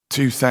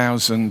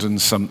2000 and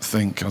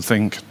something, I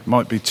think. It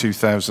might be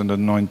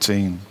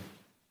 2019.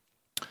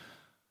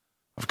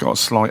 I've got a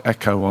slight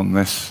echo on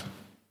this.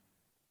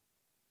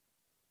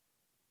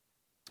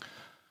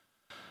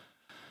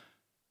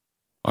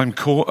 I'm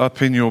caught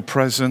up in your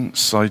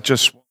presence. I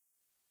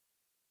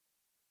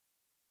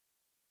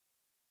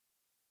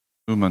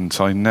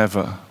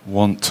never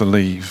want to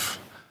leave.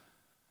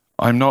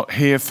 I'm not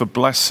here for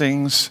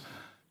blessings.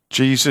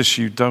 Jesus,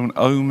 you don't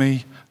owe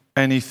me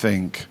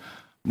anything.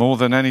 More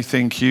than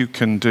anything you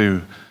can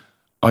do,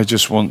 I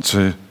just want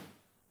to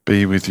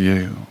be with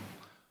you.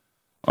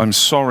 I'm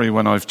sorry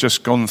when I've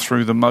just gone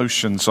through the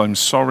motions. I'm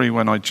sorry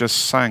when I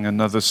just sang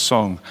another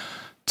song.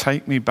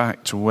 Take me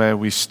back to where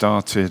we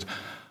started.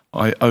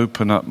 I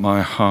open up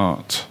my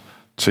heart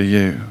to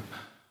you.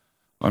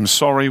 I'm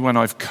sorry when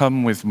I've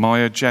come with my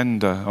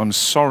agenda. I'm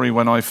sorry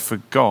when I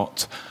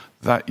forgot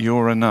that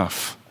you're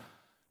enough.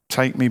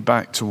 Take me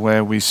back to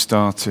where we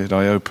started.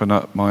 I open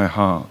up my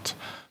heart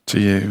to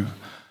you.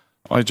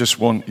 I just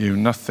want you.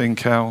 Nothing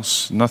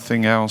else,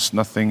 nothing else,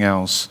 nothing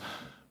else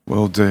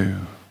will do.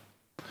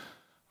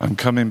 I'm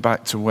coming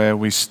back to where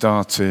we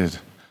started.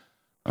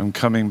 I'm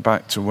coming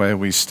back to where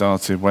we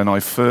started. When I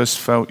first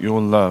felt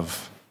your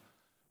love.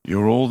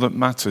 You're all that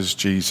matters,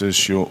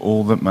 Jesus. You're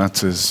all that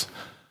matters.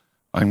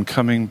 I'm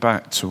coming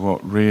back to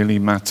what really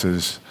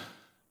matters.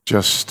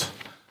 Just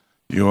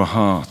your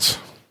heart.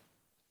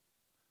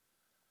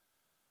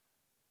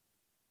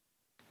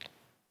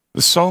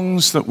 The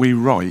songs that we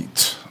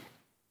write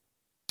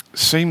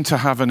seem to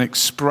have an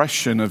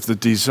expression of the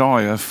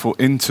desire for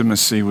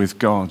intimacy with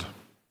God,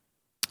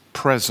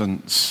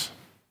 presence,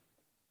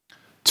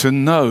 to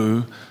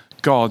know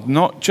God,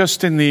 not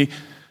just in the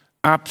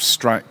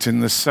abstract, in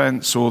the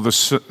sense, or the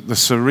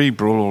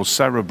cerebral or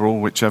cerebral,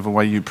 whichever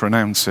way you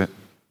pronounce it,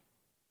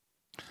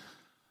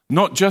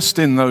 not just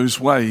in those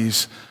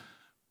ways,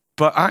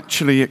 but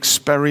actually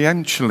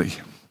experientially.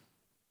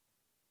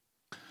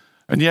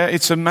 And yet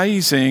it's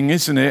amazing,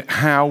 isn't it,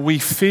 how we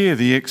fear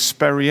the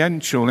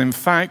experiential. In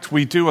fact,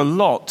 we do a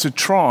lot to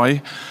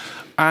try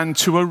and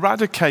to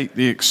eradicate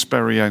the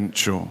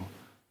experiential.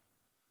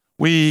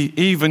 We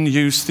even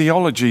use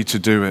theology to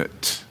do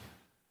it.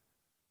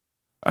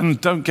 And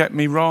don't get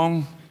me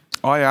wrong,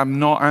 I am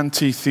not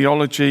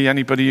anti-theology.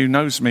 Anybody who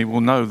knows me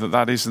will know that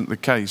that isn't the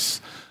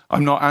case.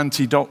 I'm not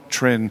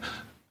anti-doctrine.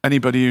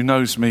 Anybody who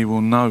knows me will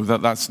know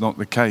that that's not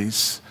the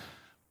case.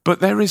 But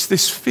there is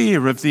this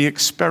fear of the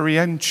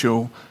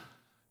experiential.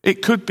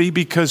 It could be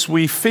because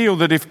we feel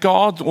that if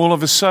God all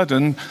of a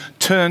sudden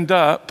turned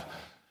up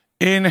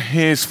in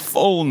his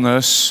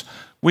fullness,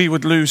 we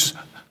would lose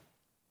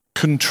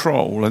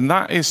control. And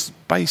that is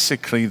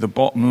basically the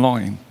bottom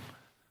line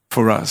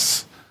for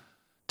us.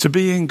 To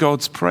be in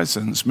God's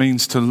presence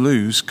means to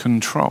lose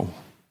control.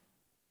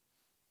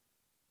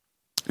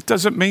 It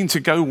doesn't mean to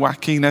go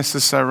wacky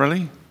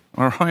necessarily,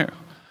 all right?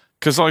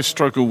 Because I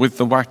struggle with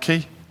the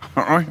wacky,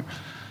 all right?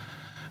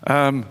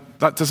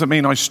 That doesn't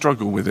mean I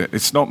struggle with it.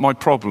 It's not my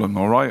problem,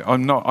 all right?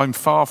 I'm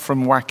far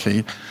from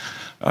wacky,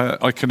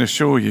 I can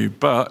assure you.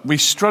 But we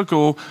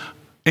struggle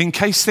in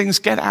case things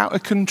get out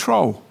of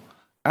control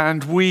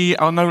and we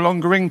are no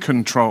longer in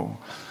control.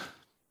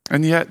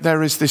 And yet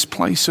there is this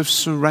place of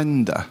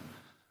surrender,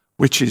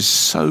 which is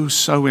so,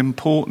 so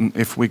important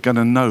if we're going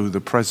to know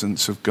the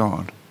presence of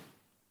God.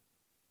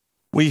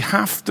 We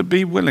have to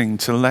be willing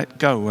to let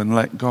go and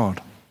let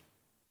God.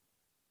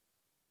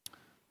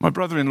 My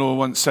brother-in-law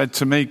once said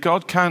to me,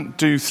 God can't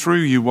do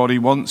through you what he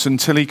wants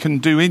until he can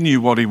do in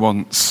you what he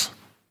wants.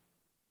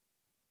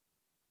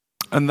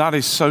 And that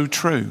is so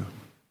true.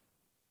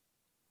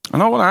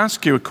 And I want to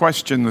ask you a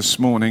question this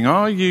morning.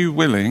 Are you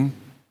willing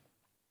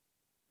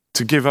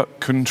to give up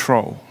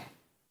control?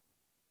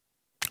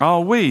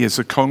 Are we as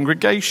a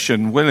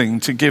congregation willing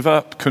to give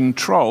up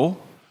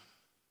control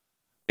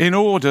in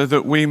order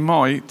that we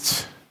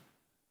might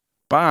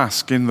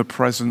bask in the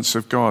presence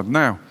of God?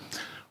 Now,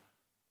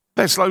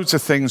 there's loads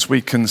of things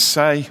we can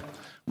say.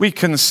 We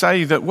can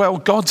say that, well,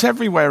 God's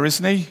everywhere,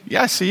 isn't he?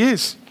 Yes, he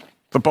is.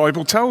 The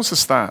Bible tells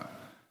us that.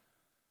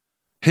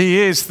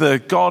 He is the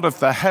God of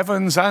the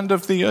heavens and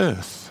of the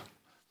earth.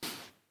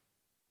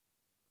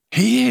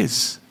 He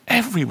is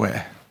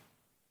everywhere.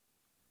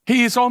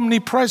 He is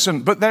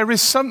omnipresent, but there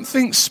is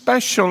something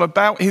special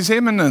about his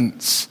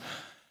immanence,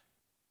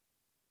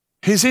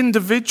 his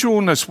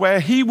individualness, where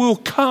he will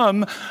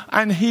come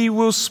and he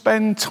will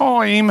spend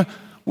time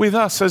with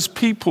us as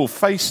people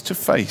face to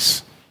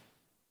face.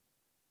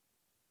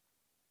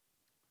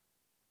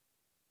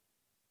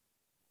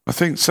 I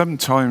think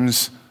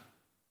sometimes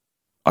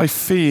I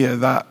fear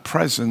that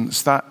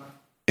presence, that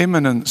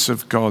immanence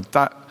of God,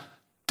 that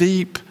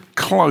deep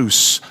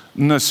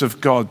closeness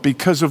of God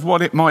because of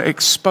what it might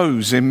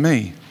expose in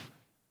me.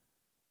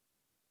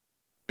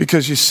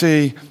 Because you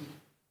see,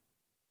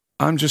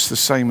 I'm just the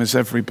same as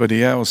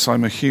everybody else.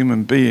 I'm a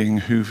human being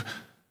who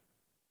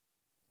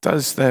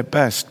does their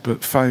best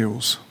but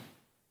fails.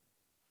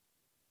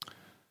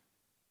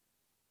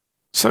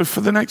 So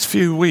for the next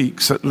few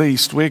weeks at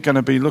least, we're going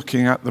to be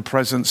looking at the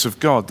presence of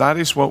God. That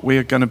is what we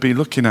are going to be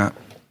looking at.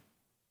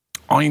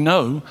 I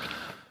know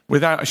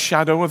without a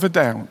shadow of a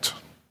doubt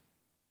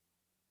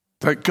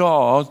that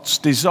God's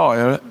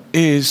desire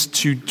is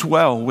to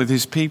dwell with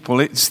his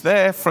people. It's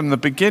there from the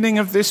beginning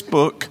of this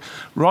book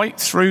right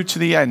through to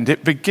the end.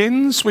 It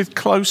begins with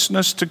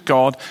closeness to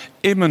God,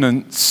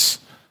 immanence,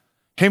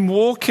 him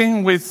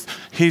walking with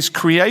his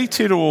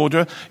created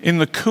order in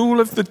the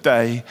cool of the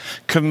day,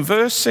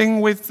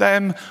 conversing with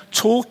them,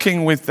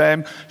 talking with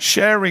them,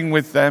 sharing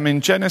with them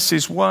in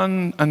Genesis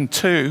 1 and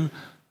 2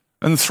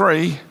 and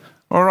 3.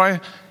 All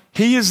right,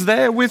 he is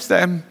there with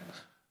them.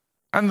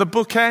 And the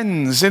book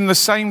ends in the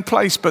same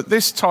place, but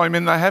this time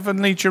in the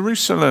heavenly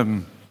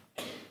Jerusalem,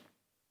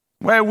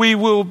 where we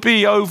will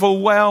be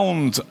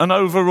overwhelmed and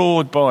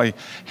overawed by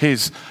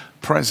his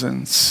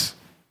presence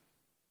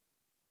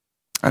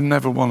and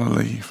never want to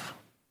leave.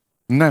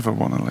 Never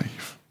want to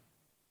leave.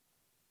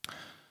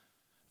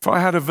 If I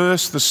had a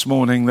verse this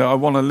morning that I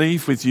want to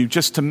leave with you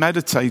just to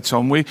meditate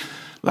on,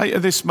 later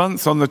this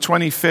month on the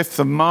 25th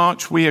of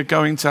March, we are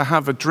going to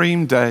have a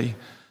dream day.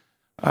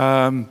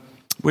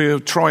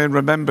 We'll try and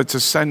remember to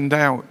send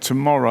out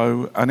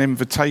tomorrow an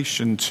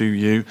invitation to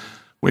you,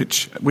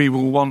 which we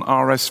will want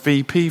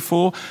RSVP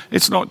for.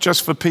 It's not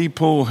just for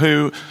people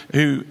who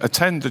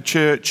attend the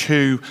church,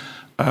 who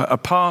are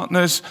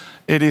partners.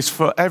 It is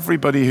for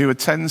everybody who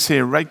attends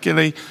here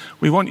regularly.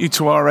 We want you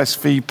to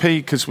RSVP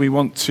because we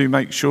want to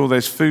make sure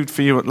there's food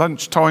for you at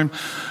lunchtime.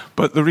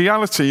 But the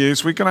reality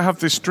is we're going to have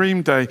this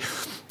dream day.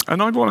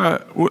 And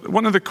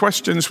one of the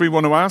questions we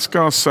want to ask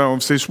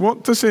ourselves is,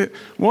 what is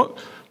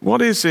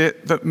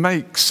it that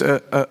makes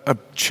a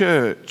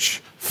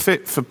church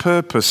fit for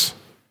purpose?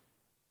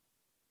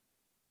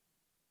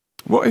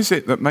 What is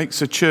it that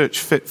makes a church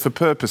fit for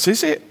purpose?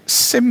 Is it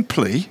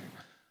simply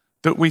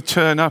that we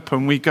turn up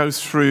and we go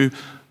through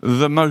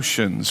the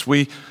motions?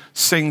 We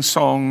sing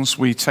songs,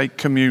 we take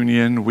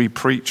communion, we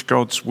preach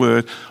God's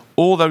word.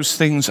 All those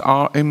things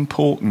are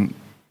important.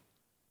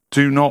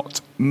 Do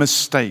not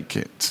mistake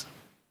it.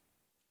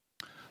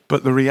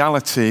 But the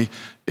reality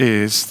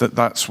is that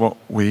that's what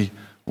we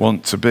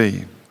want to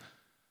be.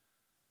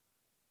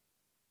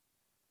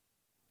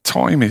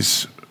 Time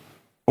is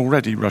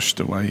already rushed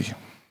away.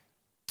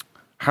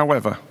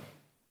 However,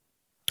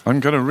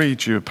 I'm going to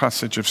read you a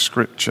passage of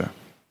scripture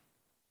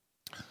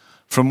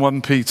from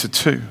 1 Peter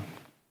 2.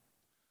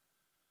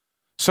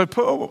 So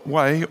put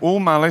away all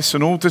malice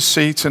and all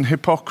deceit and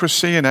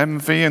hypocrisy and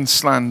envy and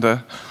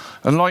slander,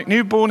 and like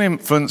newborn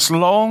infants,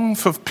 long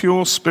for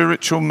pure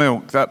spiritual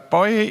milk, that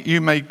by it you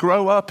may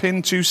grow up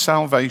into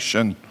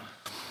salvation,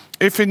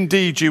 if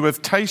indeed you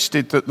have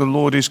tasted that the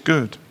Lord is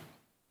good.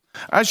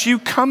 As you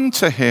come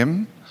to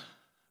him,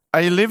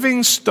 a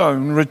living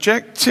stone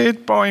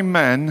rejected by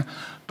men,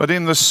 but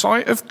in the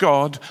sight of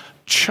God,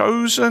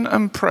 chosen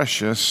and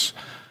precious,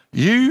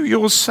 you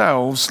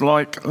yourselves,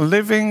 like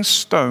living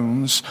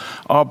stones,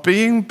 are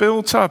being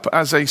built up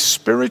as a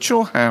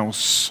spiritual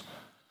house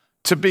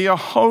to be a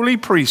holy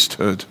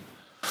priesthood,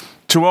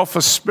 to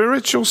offer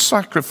spiritual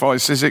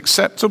sacrifices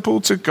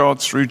acceptable to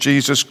God through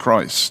Jesus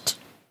Christ.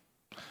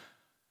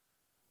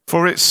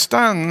 For it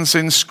stands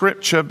in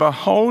Scripture,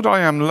 behold, I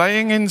am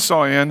laying in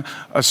Zion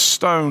a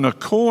stone, a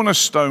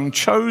cornerstone,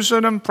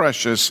 chosen and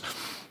precious,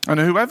 and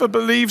whoever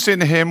believes in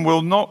him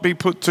will not be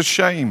put to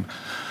shame.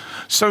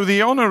 So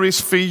the honor is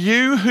for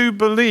you who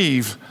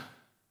believe,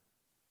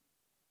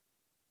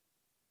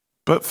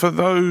 but for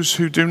those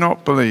who do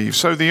not believe.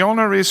 So the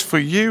honor is for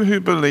you who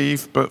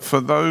believe, but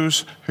for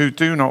those who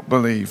do not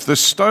believe. The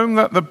stone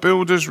that the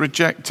builders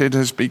rejected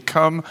has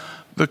become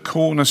the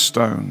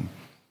cornerstone,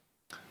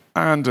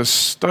 and a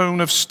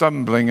stone of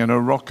stumbling and a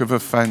rock of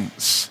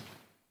offense.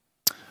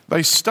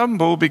 They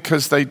stumble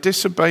because they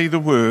disobey the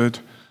word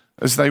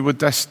as they were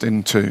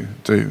destined to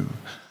do.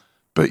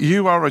 But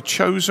you are a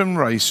chosen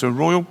race, a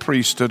royal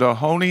priesthood, a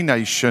holy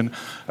nation,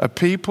 a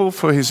people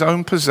for his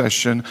own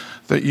possession,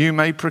 that you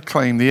may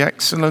proclaim the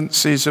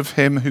excellencies of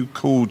him who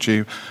called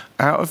you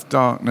out of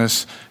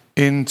darkness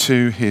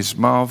into his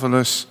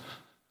marvelous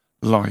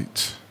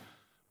light.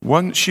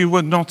 Once you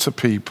were not a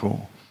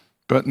people,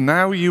 but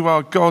now you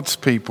are God's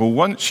people.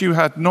 Once you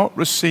had not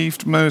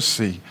received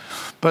mercy,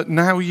 but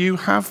now you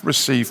have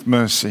received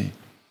mercy.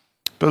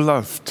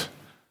 Beloved,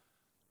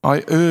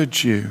 I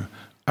urge you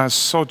as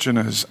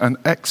sojourners and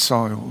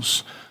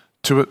exiles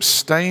to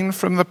abstain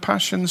from the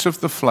passions of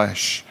the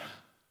flesh,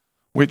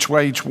 which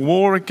wage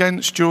war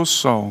against your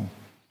soul.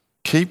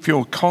 Keep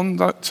your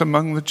conduct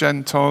among the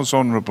Gentiles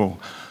honorable,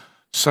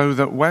 so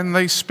that when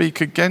they speak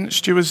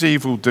against you as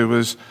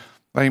evildoers,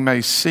 they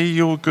may see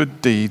your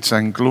good deeds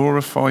and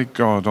glorify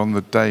God on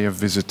the day of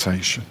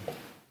visitation.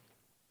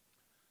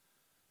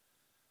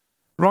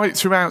 Right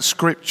throughout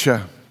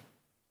Scripture,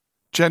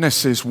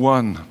 Genesis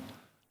 1,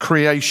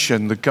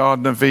 creation, the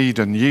Garden of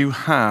Eden, you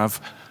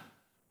have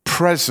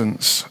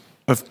presence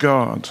of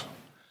God.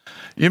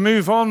 You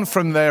move on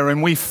from there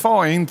and we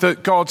find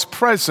that God's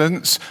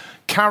presence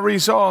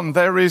carries on.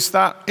 There is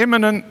that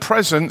imminent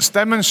presence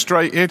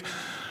demonstrated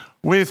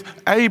with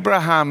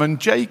Abraham and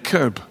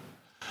Jacob.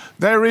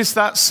 There is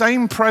that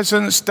same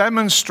presence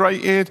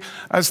demonstrated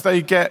as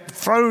they get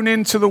thrown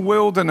into the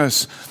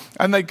wilderness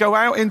and they go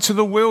out into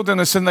the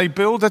wilderness and they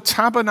build a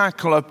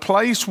tabernacle, a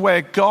place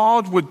where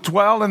God would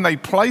dwell, and they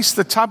place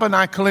the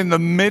tabernacle in the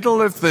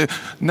middle of the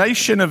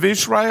nation of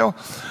Israel.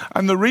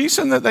 And the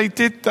reason that they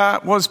did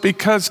that was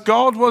because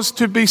God was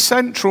to be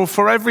central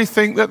for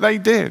everything that they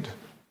did.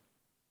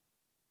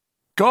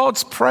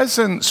 God's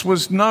presence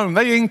was known.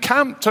 They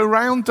encamped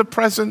around the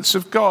presence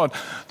of God.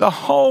 The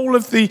whole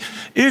of the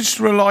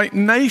Israelite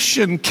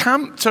nation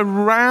camped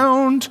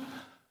around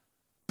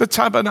the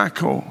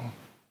tabernacle,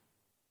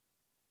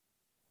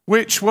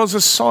 which was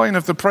a sign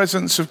of the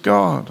presence of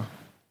God.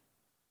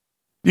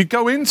 You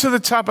go into the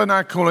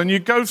tabernacle and you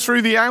go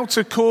through the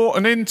outer court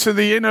and into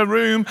the inner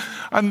room,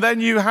 and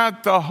then you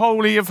had the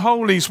Holy of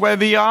Holies where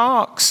the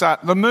ark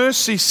sat. The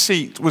mercy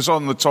seat was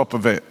on the top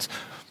of it.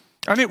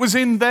 And it was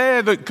in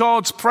there that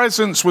God's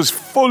presence was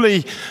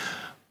fully,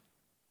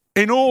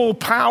 in all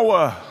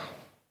power,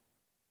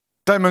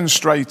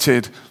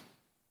 demonstrated.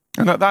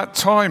 And at that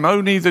time,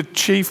 only the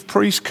chief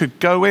priest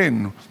could go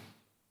in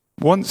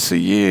once a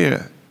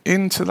year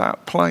into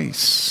that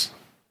place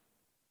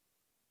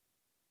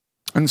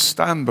and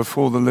stand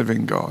before the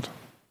living God.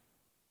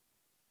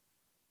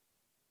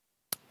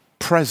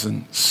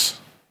 Presence.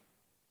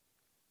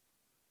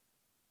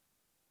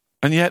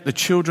 And yet the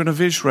children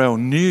of Israel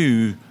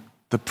knew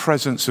the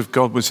presence of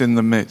God was in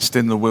the midst,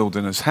 in the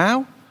wilderness.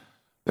 How?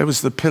 There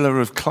was the pillar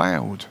of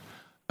cloud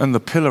and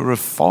the pillar of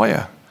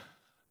fire.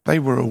 They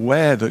were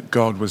aware that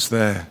God was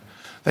there.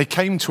 They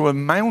came to a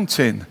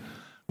mountain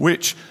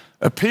which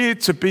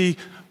appeared to be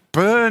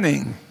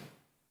burning.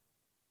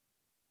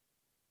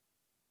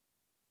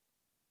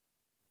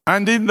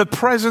 And in the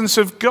presence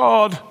of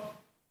God,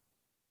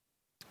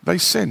 they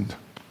sinned.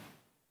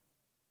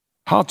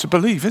 Hard to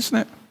believe, isn't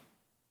it?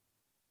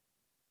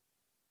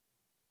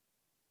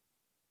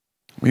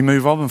 We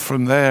move on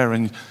from there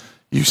and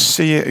you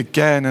see it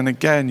again and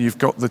again. You've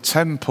got the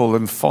temple,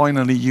 and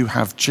finally you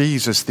have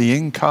Jesus, the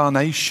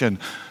incarnation,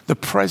 the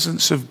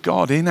presence of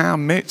God in our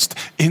midst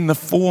in the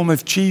form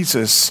of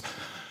Jesus,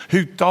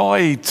 who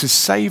died to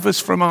save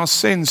us from our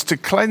sins, to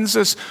cleanse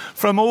us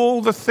from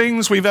all the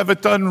things we've ever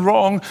done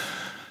wrong,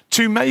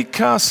 to make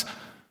us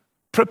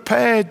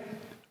prepared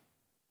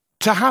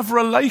to have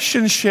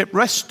relationship,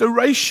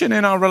 restoration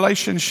in our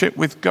relationship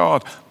with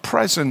God.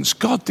 Presence.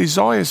 God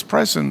desires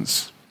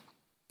presence.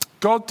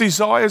 God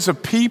desires a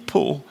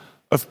people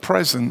of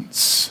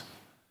presence.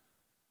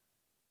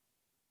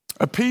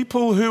 A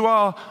people who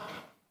are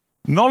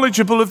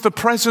knowledgeable of the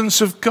presence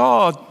of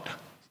God.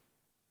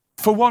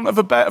 For want of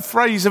a better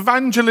phrase,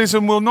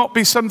 evangelism will not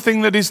be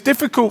something that is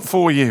difficult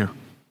for you.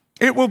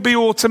 It will be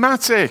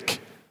automatic.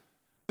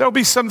 There'll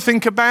be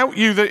something about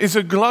you that is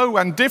aglow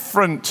and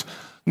different,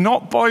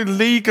 not by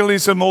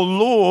legalism or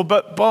law,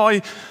 but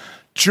by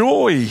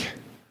joy.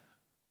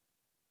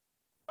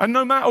 And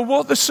no matter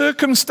what the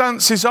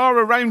circumstances are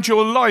around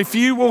your life,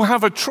 you will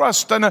have a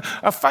trust and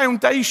a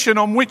foundation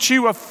on which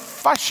you are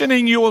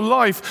fashioning your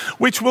life,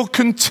 which will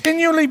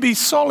continually be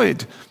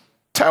solid.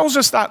 Tells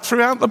us that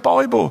throughout the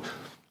Bible.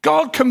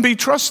 God can be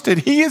trusted.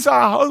 He is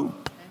our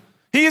hope.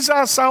 He is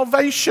our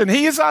salvation.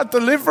 He is our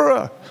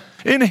deliverer.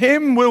 In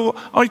him will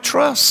I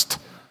trust.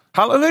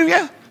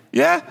 Hallelujah.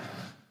 Yeah?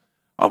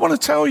 I want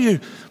to tell you,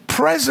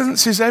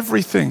 presence is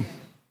everything.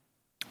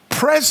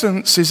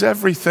 Presence is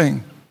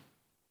everything.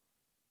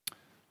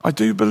 I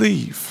do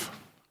believe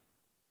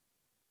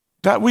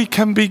that we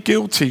can be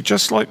guilty,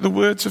 just like the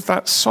words of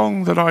that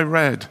song that I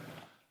read.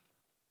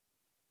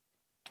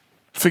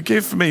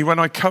 Forgive me when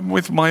I come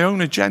with my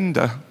own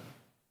agenda.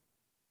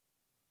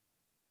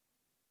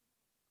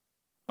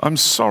 I'm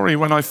sorry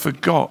when I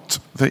forgot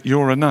that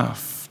you're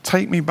enough.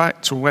 Take me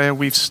back to where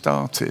we've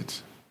started.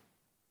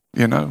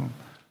 You know,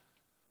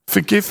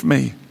 forgive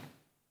me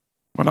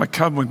when I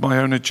come with my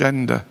own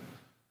agenda.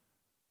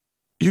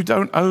 You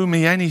don't owe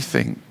me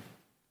anything.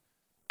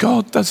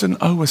 God doesn't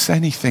owe us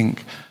anything,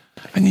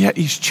 and yet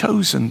he's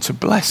chosen to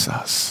bless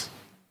us.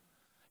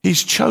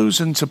 He's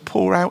chosen to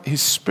pour out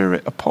his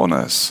Spirit upon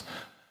us,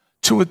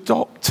 to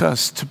adopt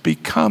us, to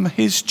become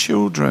his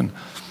children,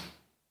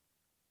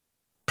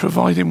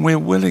 providing we're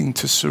willing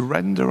to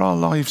surrender our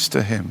lives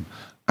to him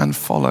and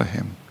follow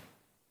him.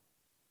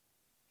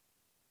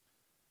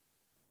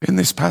 In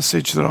this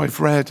passage that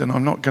I've read, and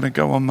I'm not going to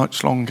go on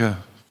much longer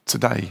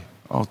today,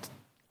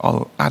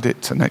 I'll add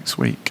it to next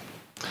week.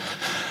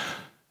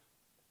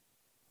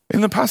 In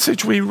the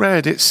passage we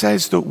read, it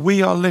says that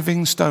we are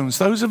living stones.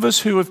 Those of us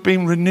who have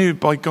been renewed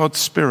by God's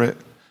Spirit,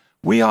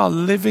 we are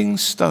living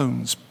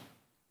stones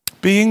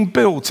being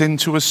built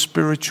into a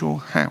spiritual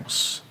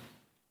house.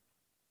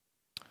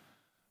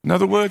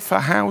 Another word for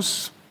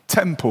house,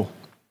 temple.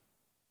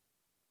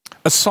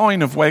 A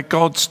sign of where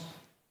God's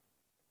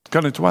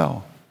going to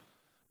dwell.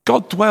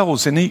 God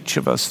dwells in each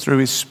of us through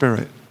his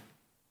Spirit.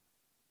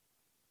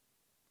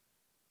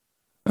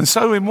 And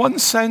so in one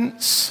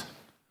sense,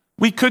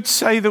 we could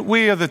say that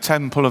we are the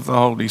temple of the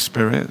Holy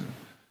Spirit.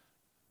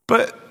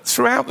 But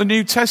throughout the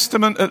New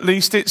Testament, at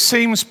least, it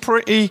seems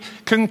pretty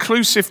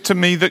conclusive to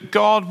me that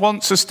God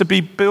wants us to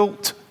be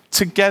built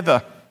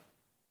together.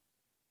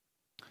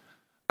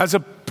 as a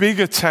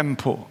bigger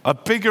temple, a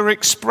bigger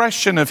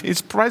expression of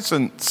his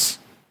presence.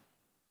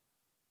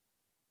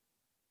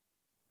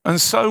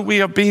 And so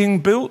we are being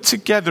built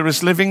together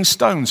as living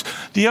stones.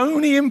 The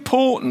only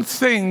important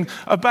thing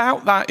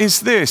about that is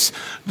this,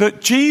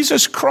 that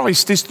Jesus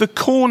Christ is the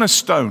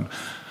cornerstone,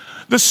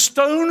 the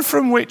stone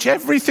from which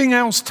everything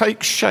else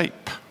takes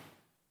shape.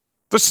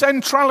 The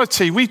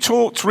centrality, we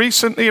talked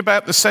recently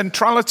about the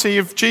centrality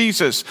of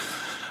Jesus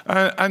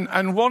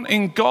and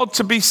wanting God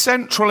to be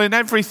central in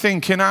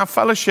everything in our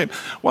fellowship.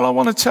 Well, I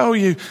want to tell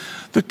you,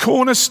 the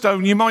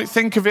cornerstone, you might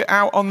think of it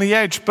out on the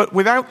edge, but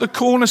without the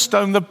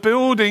cornerstone, the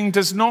building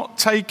does not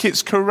take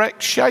its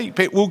correct shape.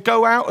 It will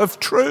go out of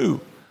true.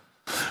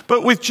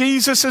 But with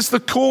Jesus as the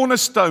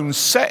cornerstone,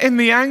 setting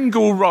the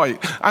angle right,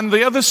 and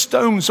the other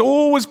stones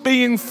always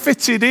being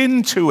fitted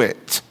into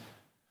it,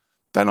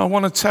 then I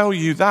want to tell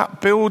you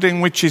that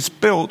building which is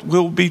built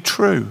will be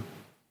true.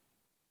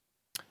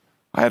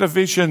 I had a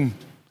vision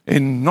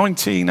in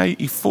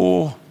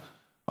 1984.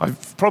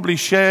 I've probably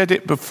shared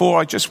it before.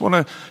 I just want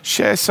to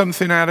share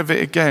something out of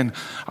it again.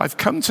 I've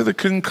come to the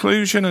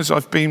conclusion as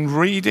I've been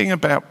reading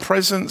about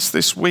presence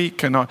this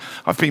week, and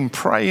I've been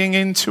praying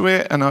into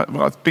it, and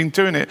I've been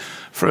doing it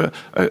for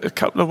a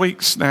couple of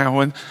weeks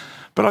now.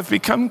 But I've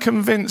become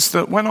convinced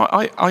that when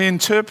I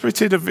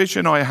interpreted a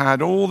vision I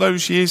had all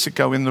those years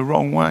ago in the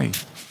wrong way.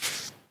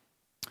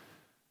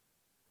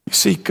 You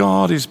see,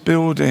 God is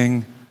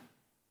building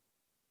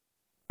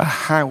a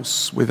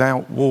house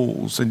without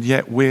walls, and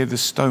yet we're the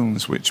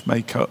stones which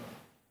make up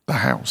the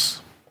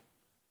house.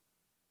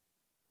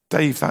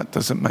 Dave, that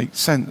doesn't make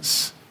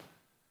sense.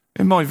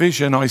 In my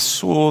vision, I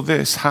saw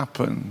this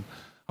happen.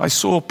 I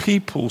saw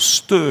people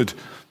stood,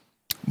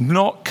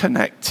 not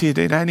connected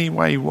in any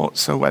way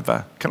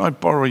whatsoever. Can I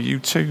borrow you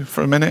two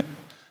for a minute?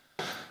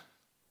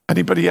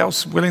 Anybody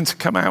else willing to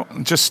come out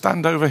and just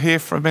stand over here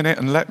for a minute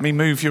and let me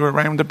move you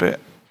around a bit?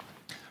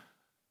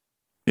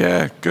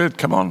 Yeah, good,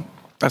 come on.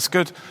 That's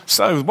good.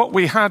 So what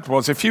we had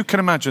was, if you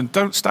can imagine,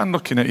 don't stand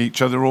looking at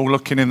each other, all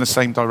looking in the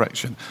same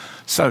direction.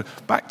 So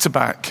back to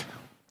back.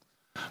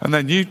 And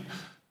then you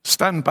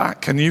stand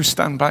back and you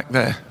stand back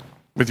there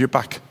with your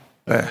back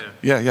there.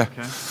 Yeah.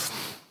 Okay.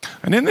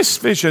 And in this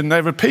vision,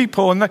 there were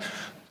people, and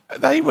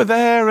they were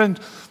there, and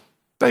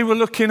they were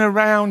looking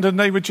around, and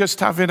they were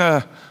just having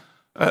there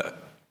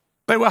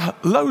were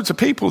loads of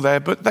people there,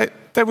 but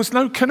there was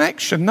no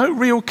connection, no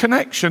real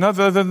connection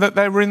other than that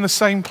they were in the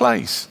same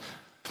place.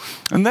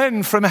 And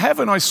then from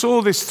heaven, I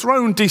saw this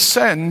throne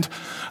descend,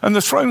 and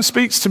the throne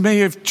speaks to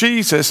me of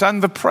Jesus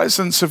and the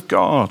presence of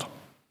God.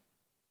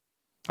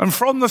 And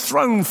from the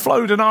throne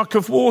flowed an ark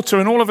of water,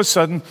 and all of a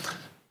sudden,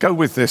 go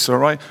with this, all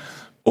right?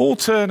 All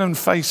turn and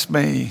face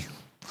me,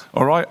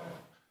 all right?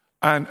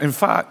 And in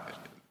fact,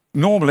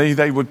 normally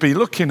they would be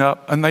looking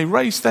up, and they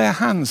raised their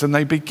hands, and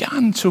they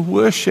began to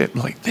worship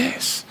like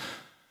this.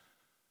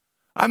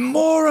 And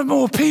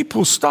more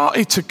people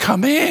started to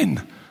come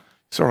in.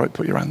 It's all right,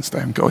 put your hands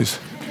down, guys.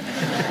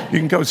 You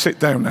can go sit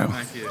down now.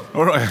 Thank you.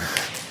 All right.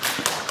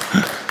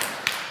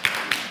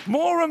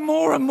 More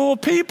and more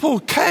people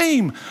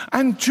came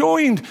and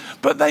joined,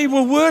 but they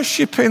were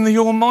worshiping the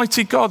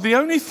Almighty God. The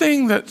only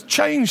thing that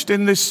changed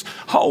in this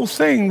whole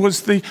thing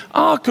was the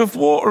ark of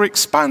water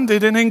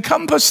expanded and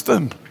encompassed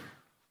them.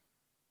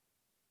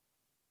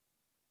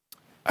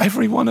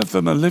 Every one of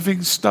them a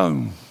living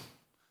stone.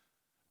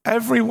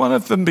 Every one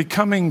of them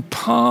becoming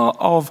part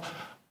of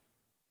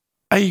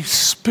a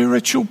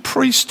spiritual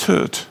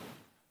priesthood,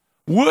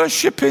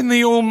 worshiping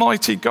the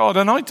Almighty God.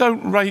 And I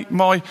don't rate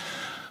my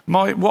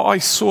what I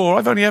saw.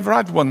 I've only ever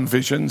had one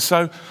vision,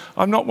 so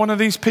I'm not one of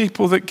these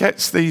people that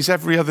gets these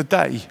every other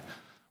day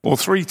or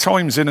 3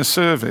 times in a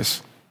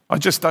service. I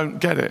just don't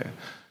get it.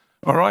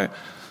 All right?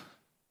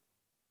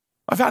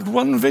 I've had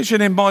one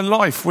vision in my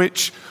life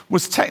which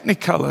was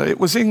technicolor. It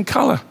was in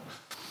color.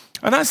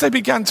 And as they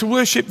began to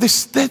worship,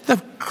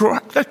 the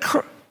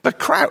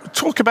crowd,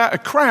 talk about a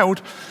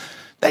crowd,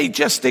 they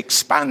just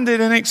expanded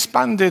and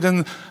expanded.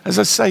 And as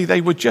I say, they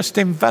were just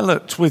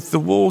enveloped with the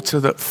water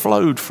that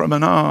flowed from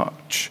an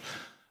arch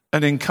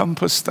and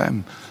encompassed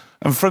them.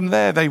 And from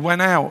there, they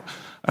went out.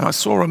 And I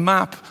saw a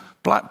map,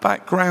 black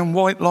background,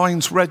 white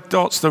lines, red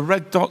dots. The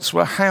red dots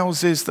were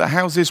houses. The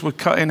houses were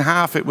cut in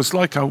half. It was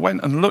like I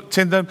went and looked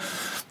in them.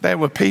 There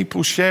were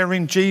people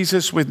sharing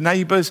Jesus with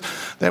neighbors.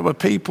 There were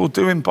people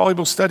doing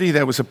Bible study.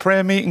 There was a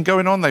prayer meeting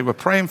going on. They were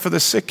praying for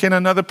the sick in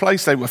another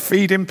place. They were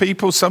feeding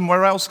people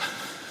somewhere else.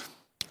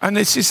 And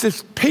this is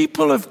the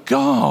people of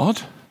God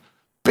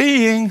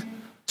being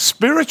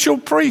spiritual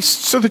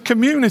priests to the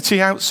community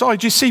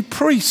outside. You see,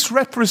 priests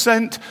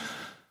represent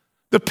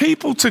the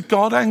people to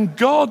God and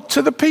God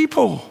to the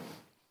people.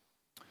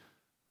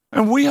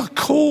 And we are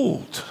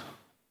called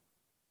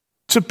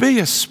to be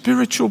a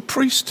spiritual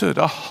priesthood,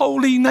 a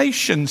holy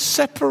nation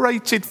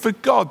separated for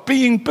God,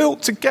 being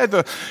built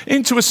together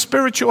into a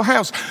spiritual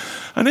house.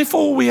 And if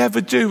all we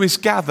ever do is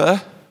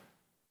gather,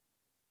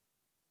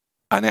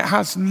 and it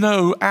has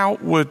no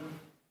outward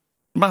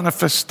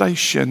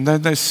manifestation,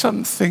 then there's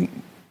something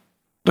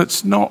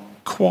that's not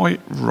quite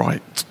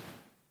right.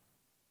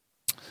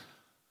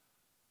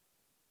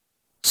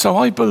 So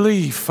I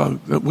believe,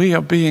 folk, that we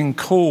are being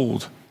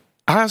called,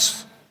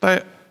 as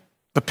the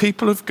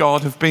people of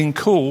God have been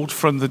called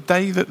from the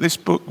day that this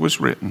book was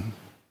written.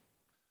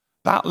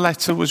 That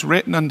letter was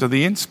written under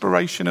the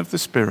inspiration of the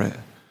Spirit.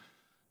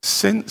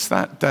 Since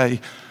that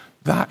day,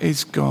 that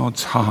is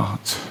God's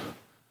heart.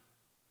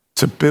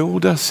 To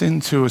build us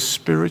into a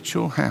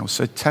spiritual house,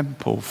 a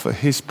temple for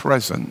his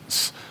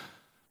presence,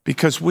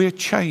 because we're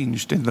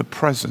changed in the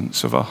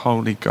presence of a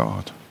holy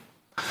God.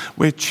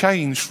 We're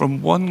changed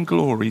from one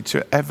glory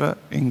to ever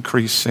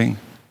increasing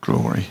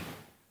glory.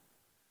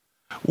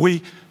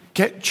 We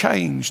get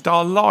changed,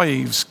 our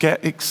lives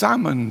get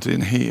examined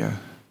in here.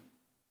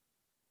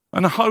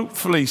 And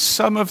hopefully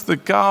some of the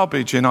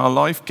garbage in our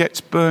life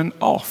gets burnt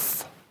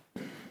off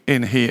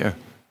in here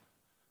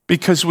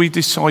because we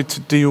decide to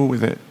deal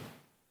with it.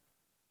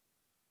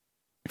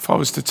 If I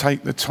was to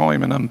take the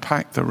time and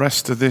unpack the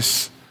rest of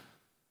this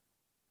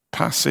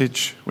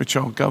passage, which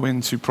I'll go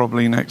into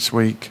probably next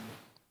week,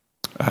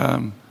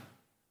 the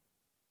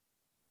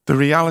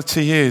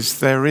reality is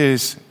there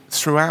is,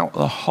 throughout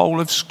the whole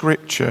of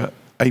Scripture,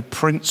 a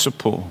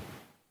principle.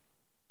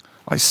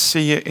 I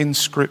see it in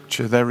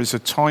Scripture. There is a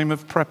time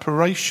of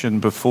preparation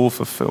before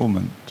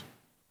fulfillment.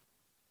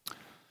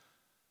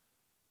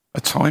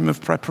 A time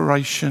of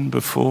preparation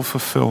before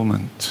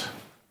fulfillment.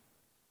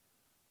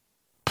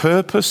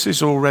 Purpose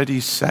is already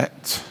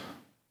set.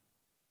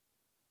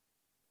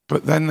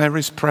 But then there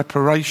is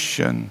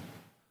preparation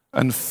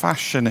and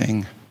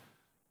fashioning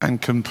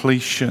and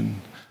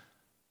completion.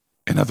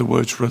 In other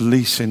words,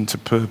 release into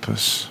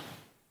purpose.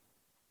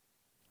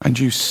 And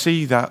you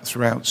see that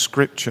throughout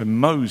Scripture.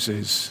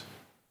 Moses,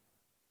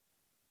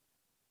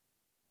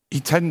 he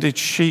tended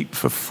sheep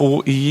for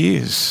 40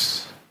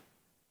 years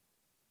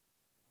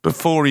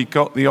before he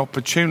got the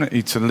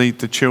opportunity to lead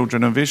the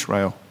children of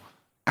Israel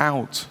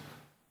out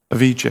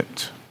of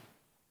Egypt.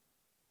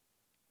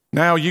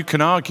 Now you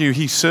can argue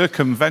he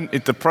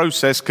circumvented the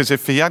process, because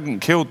if he hadn't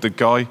killed the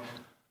guy,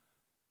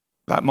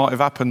 that might have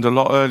happened a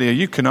lot earlier.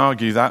 You can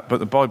argue that, but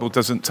the Bible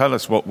doesn't tell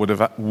us what would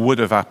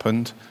have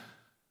happened.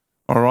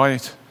 All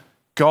right?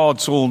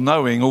 God's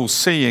all-knowing,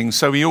 all-seeing,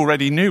 so he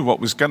already knew what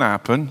was going to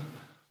happen.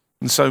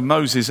 And so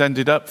Moses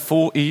ended up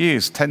 40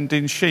 years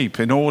tending sheep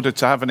in order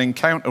to have an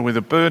encounter with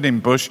a burning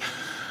bush,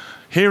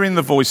 hearing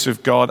the voice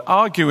of God,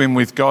 arguing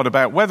with God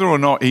about whether or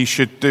not he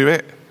should do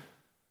it.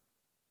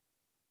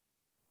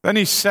 Then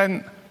he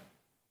sent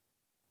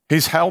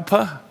his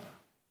helper,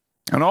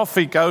 and off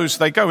he goes.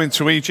 They go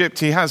into Egypt.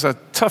 He has a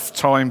tough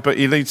time, but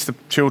he leads the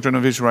children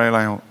of Israel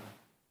out.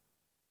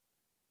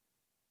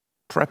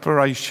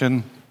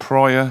 Preparation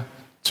prior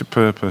to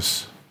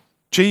purpose.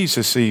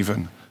 Jesus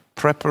even,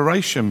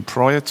 preparation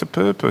prior to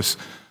purpose.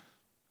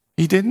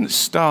 He didn't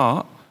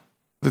start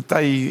the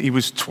day he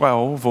was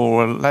 12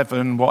 or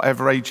 11,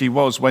 whatever age he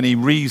was, when he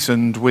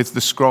reasoned with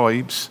the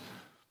scribes.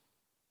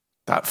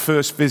 That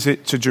first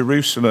visit to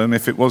Jerusalem,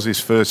 if it was his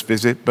first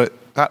visit, but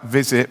that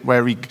visit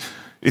where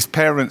his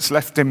parents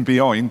left him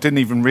behind, didn't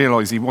even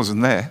realize he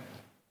wasn't there.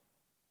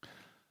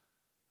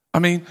 I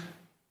mean,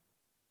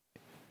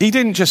 he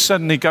didn't just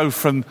suddenly go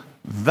from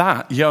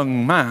that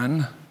young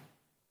man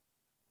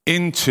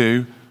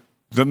into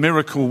the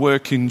miracle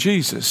working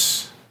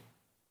Jesus.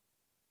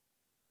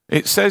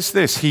 It says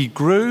this: he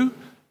grew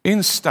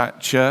in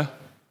stature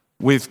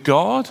with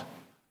God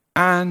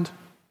and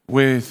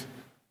with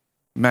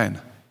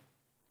men.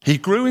 He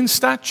grew in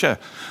stature.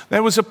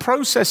 There was a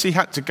process he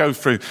had to go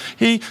through.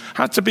 He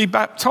had to be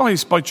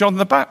baptized by John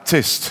the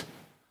Baptist.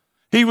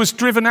 He was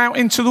driven out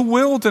into the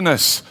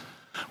wilderness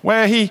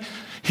where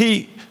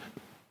he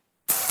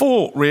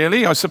fought,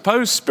 really, I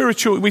suppose,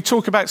 spiritual. We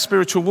talk about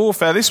spiritual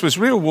warfare. This was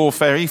real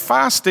warfare. He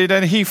fasted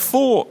and he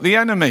fought the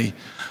enemy.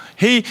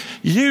 He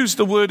used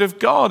the word of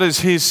God as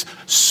his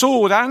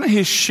sword and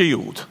his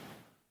shield.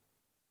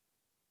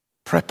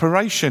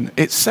 Preparation.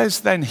 It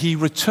says then he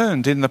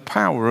returned in the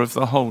power of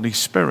the Holy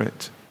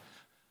Spirit.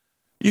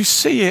 You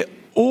see it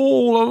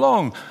all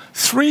along.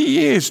 3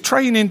 years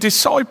training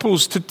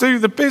disciples to do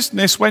the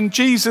business when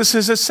Jesus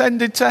has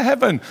ascended to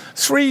heaven.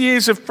 3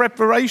 years of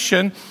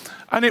preparation,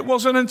 and it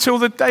wasn't until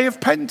the day of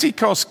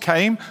Pentecost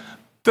came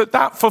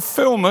that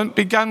fulfillment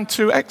began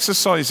to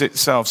exercise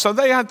itself. So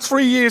they had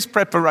 3 years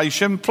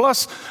preparation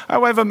plus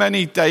however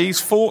many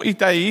days, 40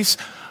 days,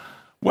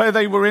 where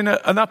they were in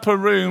an upper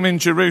room in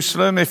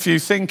Jerusalem. If you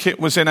think it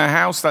was in a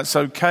house, that's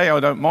okay. I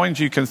don't mind.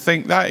 You can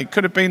think that. It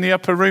could have been the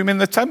upper room in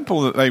the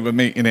temple that they were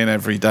meeting in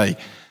every day.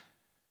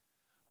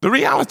 The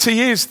reality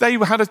is they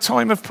had a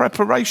time of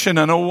preparation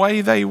and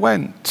away they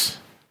went.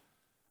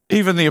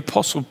 Even the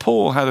Apostle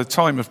Paul had a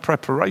time of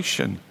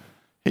preparation.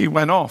 He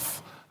went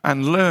off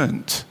and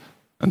learnt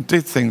and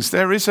did things.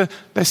 There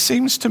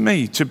seems to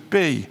me to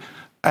be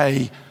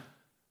a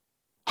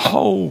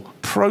whole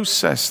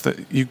process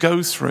that you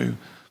go through.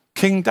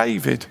 King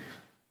David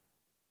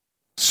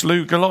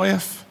slew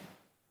Goliath,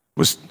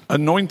 was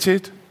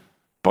anointed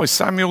by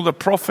Samuel the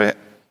prophet.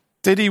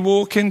 Did he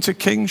walk into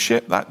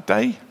kingship that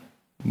day?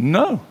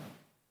 No.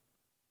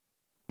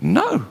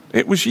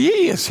 It was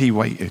years he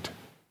waited.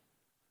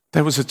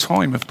 There was a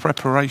time of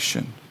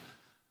preparation.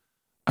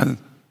 And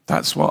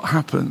That's what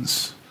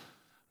happens.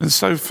 And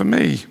so for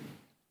me,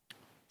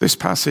 this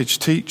passage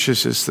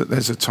teaches us that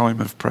there's a time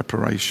of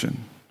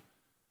preparation.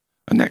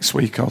 And next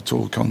week I'll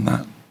talk on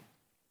that.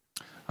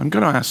 I'm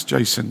going to ask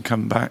Jason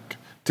come back.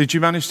 Did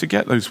you manage to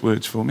get those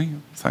words for me?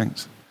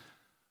 Thanks.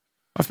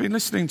 I've been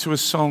listening to a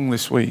song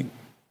this week,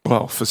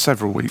 well, for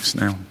several weeks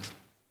now.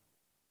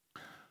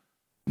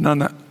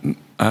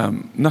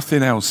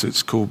 Nothing Else,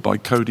 it's called, by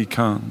Cody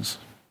Carnes.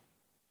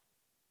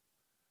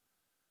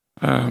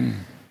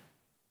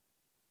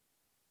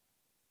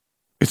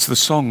 It's the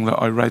song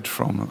that I read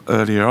from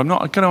earlier. I'm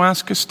not going to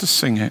ask us to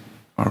sing it,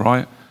 all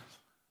right?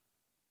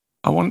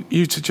 I want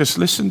you to just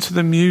listen to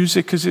the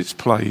music as it's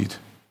played,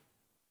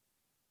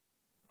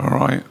 all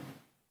right?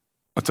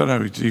 I don't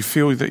know, do you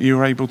feel that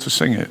you're able to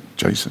sing it,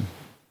 Jason?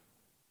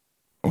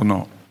 Or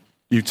not?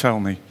 You tell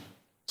me.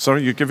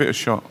 Sorry, you give it a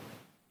shot.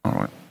 All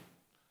right.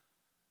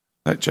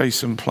 Let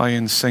Jason play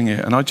and sing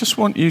it. And I just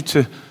want you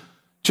to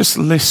just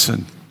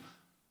listen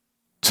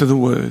to the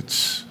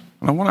words.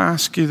 And I want to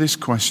ask you this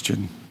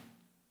question.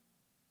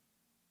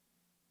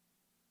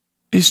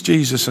 Is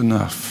Jesus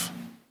enough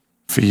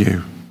for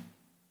you?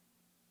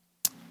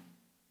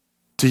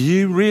 Do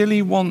you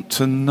really want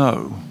to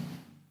know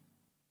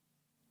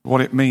what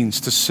it means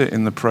to sit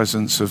in the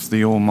presence of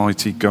the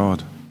Almighty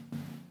God?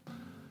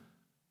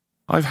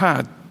 I've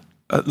had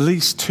at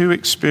least 2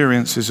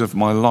 experiences of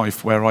my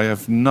life where I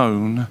have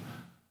known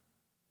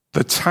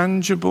the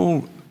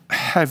tangible,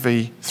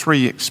 heavy,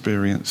 3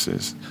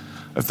 experiences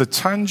of the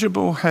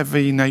tangible,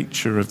 heavy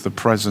nature of the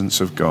presence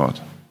of God.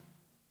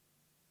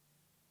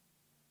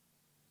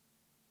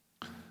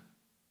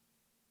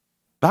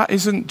 That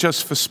isn't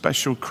just for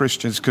special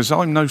Christians, because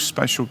I'm no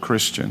special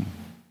Christian.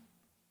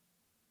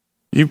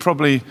 You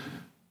probably,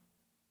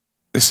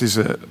 this is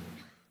an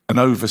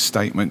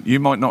overstatement, you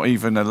might not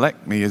even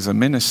elect me as a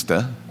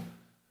minister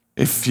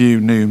if you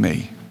knew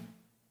me,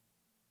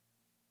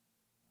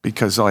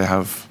 because I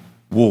have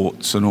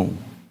warts and all.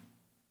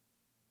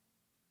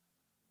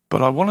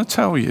 But I want to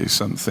tell you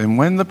something.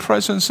 When the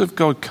presence of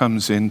God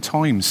comes in,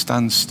 time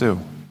stands still.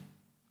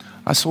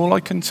 That's all I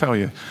can tell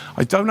you.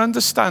 I don't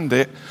understand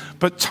it,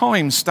 but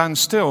time stands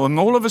still. And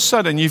all of a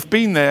sudden, you've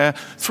been there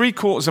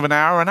 3/4 of an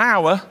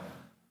hour,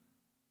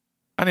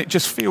 and it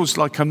just feels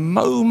like a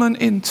moment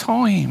in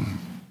time.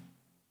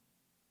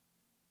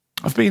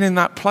 I've been in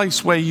that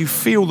place where you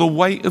feel the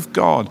weight of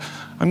God.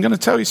 I'm going to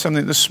tell you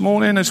something. This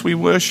morning as we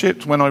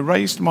worshipped, when I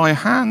raised my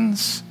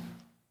hands,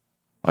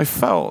 I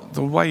felt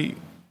the weight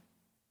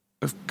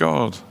of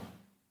God.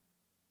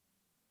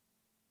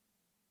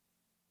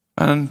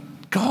 And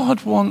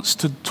God wants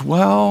to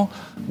dwell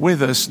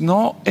with us,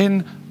 not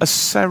in a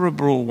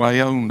cerebral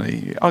way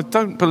only. I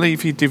don't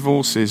believe he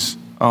divorces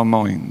our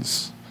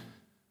minds.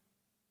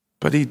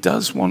 But he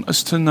does want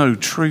us to know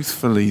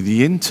truthfully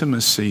the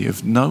intimacy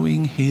of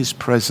knowing his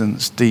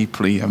presence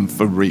deeply and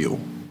for real.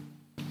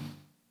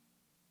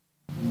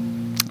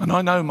 And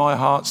I know my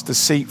heart's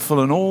deceitful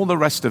and all the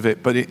rest of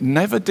it, but it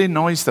never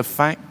denies the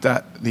fact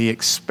that the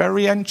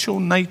experiential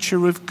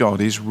nature of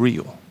God is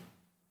real.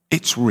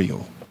 It's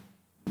real.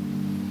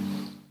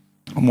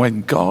 And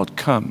when God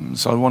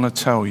comes, I want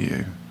to tell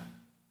you,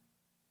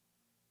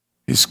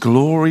 his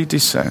glory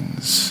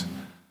descends.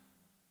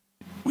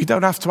 We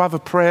don't have to have a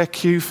prayer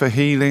queue for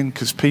healing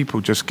because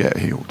people just get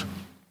healed.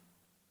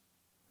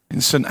 In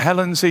St.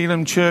 Helens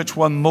Elam Church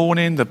one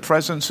morning, the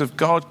presence of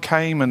God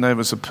came and there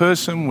was a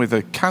person with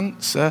a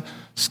cancer,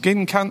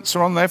 skin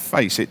cancer on their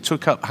face. It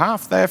took up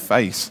half their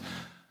face.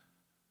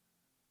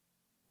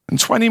 And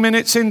 20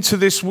 minutes into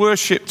this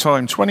worship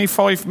time,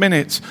 25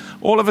 minutes,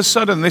 all of a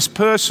sudden this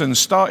person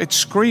started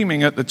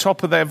screaming at the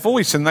top of their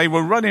voice and they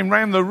were running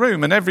around the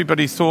room and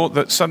everybody thought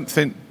that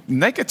something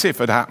negative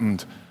had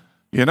happened,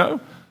 you know?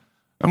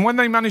 And when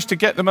they managed to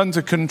get them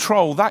under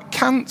control, that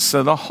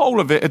cancer, the whole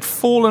of it had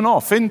fallen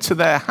off into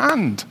their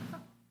hand.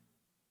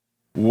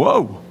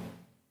 Whoa.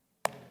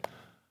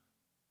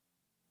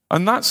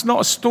 And that's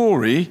not a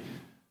story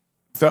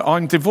that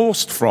I'm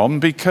divorced from,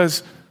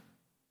 because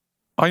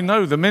I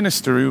know the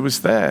minister who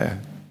was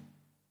there.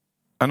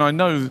 And I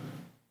know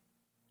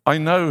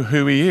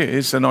who he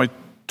is, and I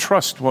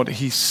trust what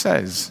he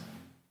says.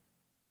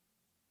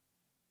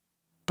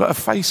 But a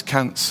face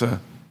cancer,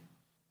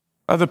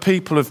 other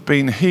people have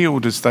been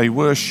healed as they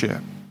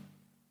worship.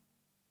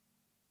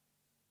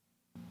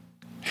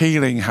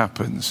 Healing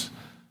happens.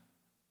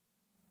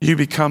 You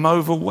become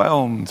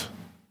overwhelmed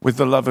with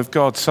the love of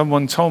God.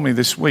 Someone told me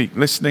this week,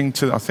 listening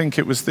to, I think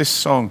it was this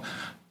song,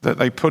 that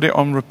they put it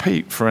on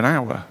repeat for an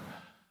hour.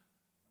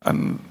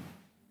 And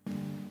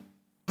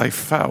they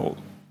felt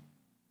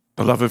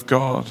the love of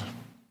God.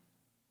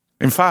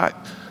 In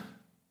fact,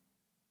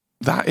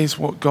 that is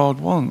what God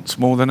wants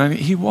more than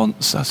anything. He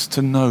wants us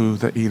to know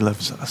that he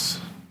loves us.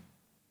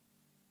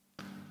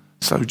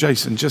 So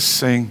Jason, just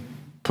sing,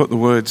 put the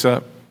words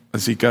up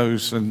as he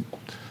goes, and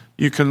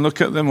you can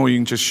look at them or you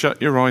can just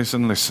shut your eyes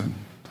and listen.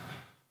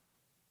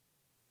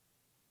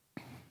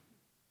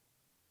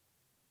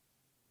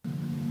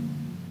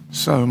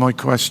 So my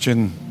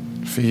question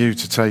for you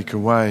to take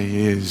away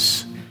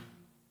is,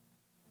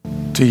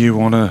 do you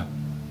want to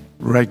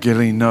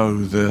regularly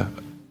know the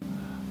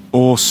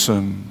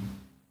awesome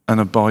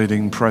and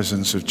abiding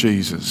presence of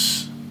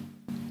Jesus?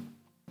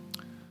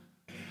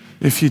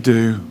 If you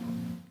do,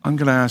 I'm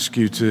going to ask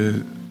you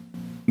to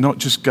not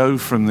just go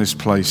from this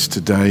place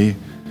today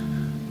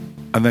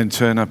and then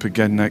turn up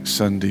again next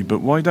Sunday, but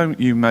why don't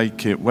you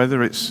make it,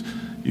 whether it's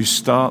you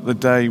start the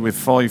day with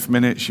 5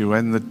 minutes, you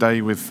end the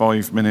day with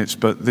 5 minutes,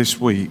 but this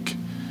week,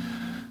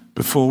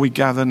 before we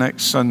gather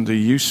next Sunday,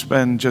 you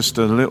spend just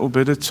a little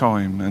bit of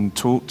time and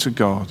talk to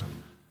God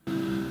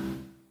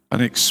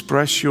and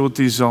express your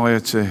desire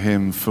to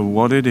him for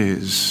what it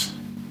is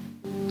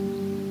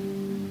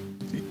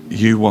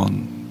you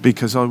want.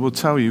 Because I will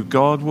tell you,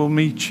 God will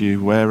meet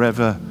you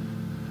wherever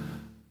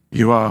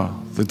you are,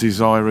 the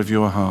desire of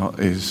your heart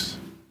is.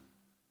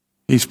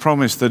 He's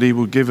promised that he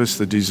will give us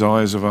the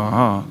desires of our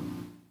heart.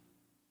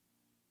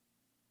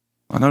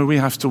 I know we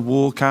have to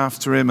walk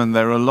after him, and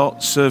there are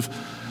lots of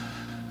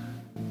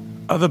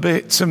other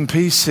bits and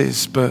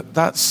pieces, but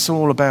that's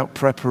all about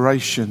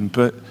preparation.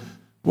 But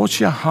what's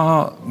your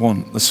heart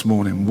want this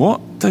morning?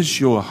 What does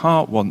your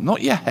heart want?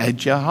 Not your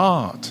head, your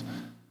heart.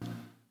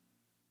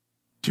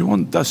 Do you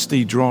want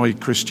dusty, dry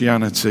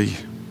Christianity?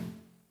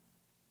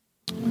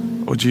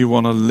 Or do you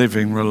want a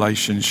living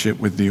relationship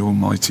with the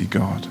Almighty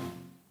God?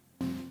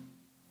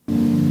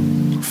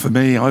 For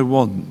me, I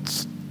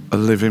want a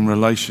living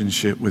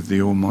relationship with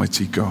the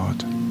Almighty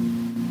God.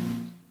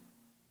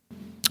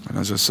 And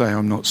as I say,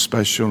 I'm not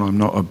special. I'm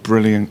not a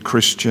brilliant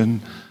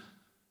Christian.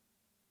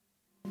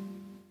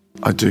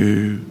 I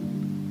do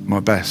my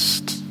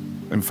best.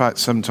 In fact,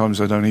 sometimes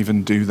I don't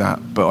even do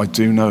that, but I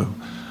do know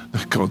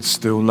that God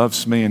still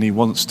loves me and he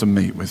wants to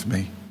meet with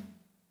me.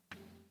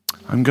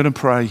 I'm going to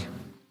pray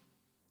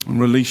and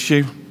release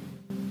you.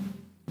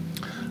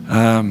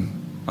 I'm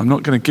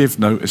not going to give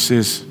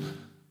notices.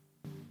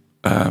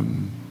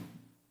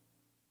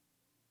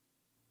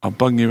 I'll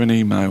bung you an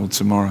email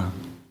tomorrow.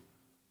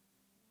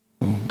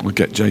 We'll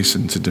get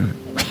Jason to do it.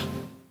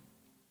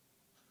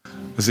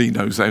 As he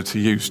knows how to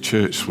use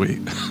Church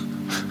Suite.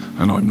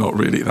 And I'm not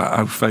really that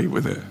au fait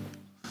with it.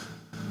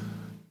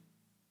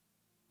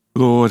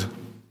 Lord,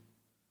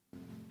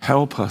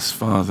 help us,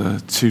 Father,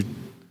 to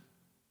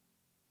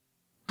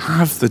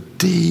have the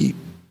deep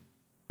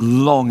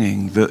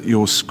longing that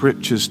your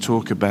scriptures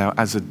talk about.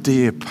 As a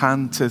deer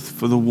panteth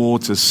for the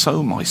waters,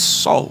 so my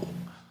soul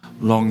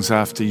longs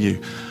after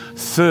you.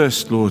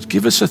 Thirst, Lord,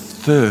 give us a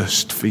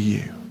thirst for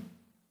you.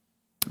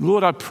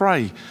 Lord, I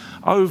pray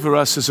over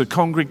us as a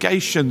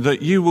congregation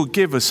that you will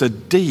give us a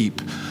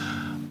deep,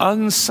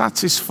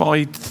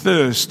 unsatisfied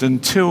thirst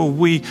until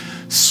we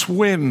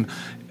swim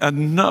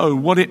and know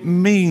what it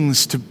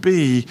means to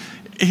be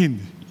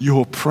in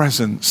your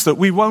presence, that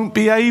we won't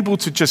be able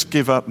to just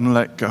give up and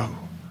let go,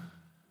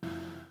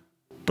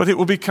 but it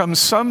will become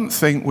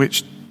something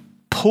which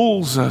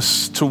pulls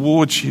us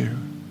towards you.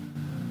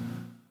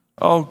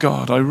 Oh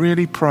God, I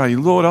really pray,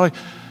 Lord,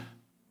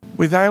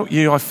 without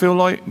you, I feel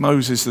like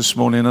Moses this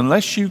morning,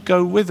 unless you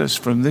go with us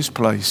from this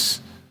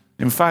place.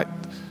 In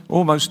fact,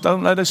 almost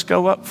don't let us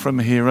go up from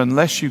here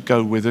unless you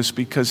go with us,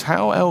 because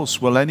how else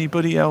will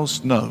anybody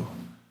else know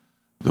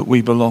that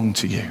we belong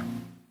to you?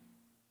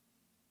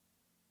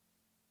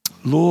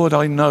 Lord,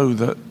 I know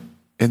that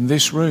in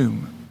this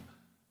room,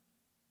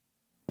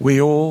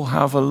 we all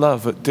have a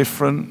love at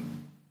different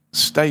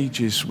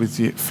stages with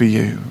you, for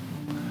you.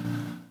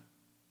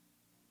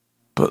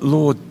 But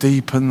Lord,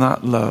 deepen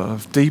that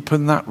love,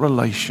 deepen that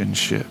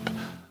relationship.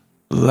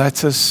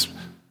 Let us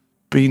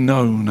be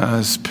known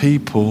as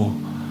people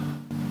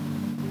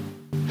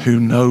who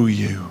know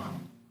you.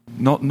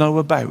 Not know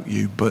about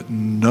you, but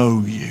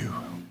know you.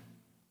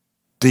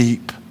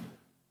 Deep,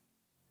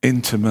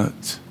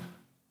 intimate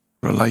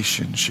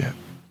relationship.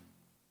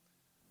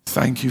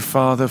 Thank you,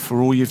 Father,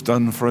 for all you've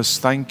done for us.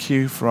 Thank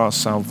you for our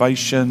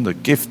salvation, the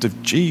gift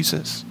of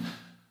Jesus.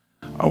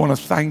 I want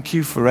to thank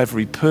you for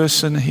every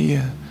person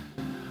here.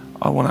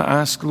 I want to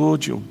ask,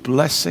 Lord, your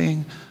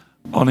blessing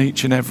on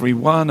each and every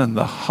one and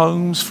the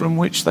homes from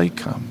which they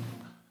come.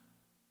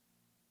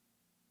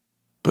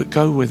 But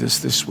go with us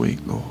this week,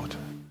 Lord,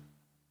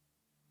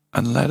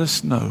 and let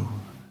us know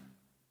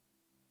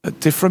at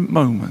different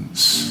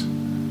moments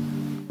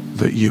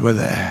that you are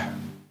there.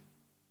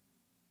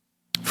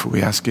 For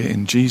we ask it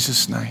in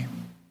Jesus' name,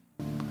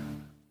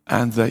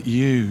 and that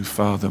you,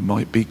 Father,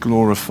 might be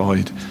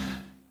glorified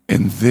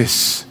in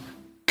this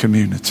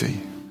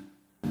community.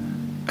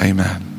 Amen.